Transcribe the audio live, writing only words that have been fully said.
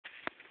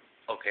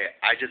Okay,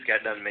 I just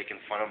got done making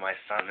fun of my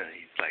son, and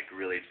he's like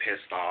really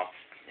pissed off,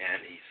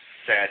 and he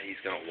said he's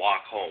gonna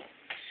walk home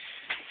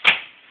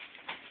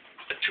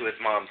to his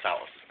mom's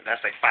house. And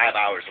that's like 5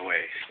 hours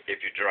away if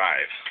you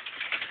drive.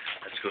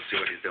 Let's go see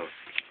what he's doing.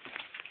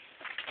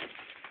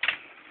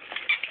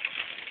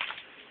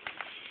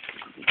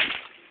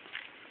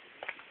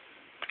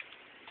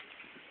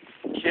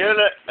 Kid,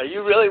 are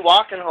you really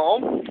walking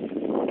home?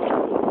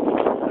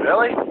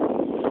 Really?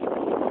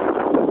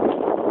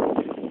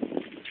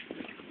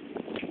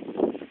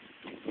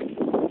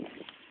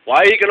 Why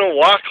are you gonna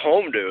walk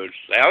home, dude?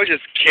 Like, I was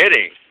just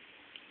kidding.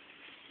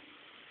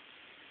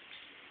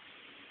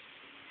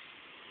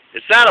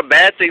 It's not a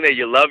bad thing that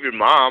you love your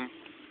mom.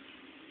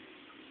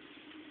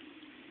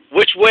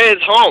 Which way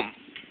is home?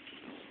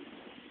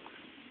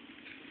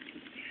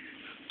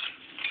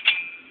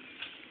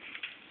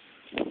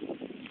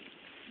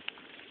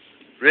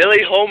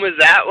 Really? Home is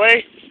that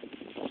way?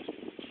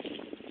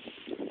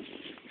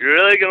 You're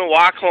really gonna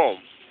walk home?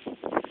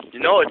 You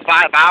know it's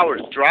 5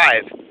 hours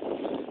drive.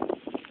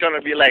 It's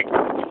gonna be like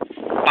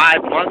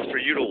 5 months for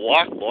you to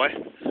walk, boy.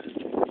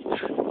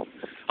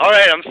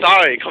 Alright, I'm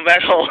sorry. Come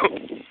back home.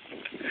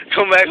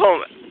 Come back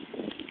home.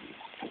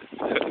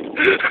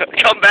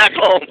 Come back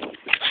home.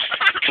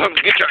 Come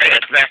get your ass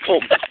back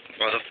home.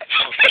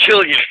 I'll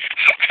kill you.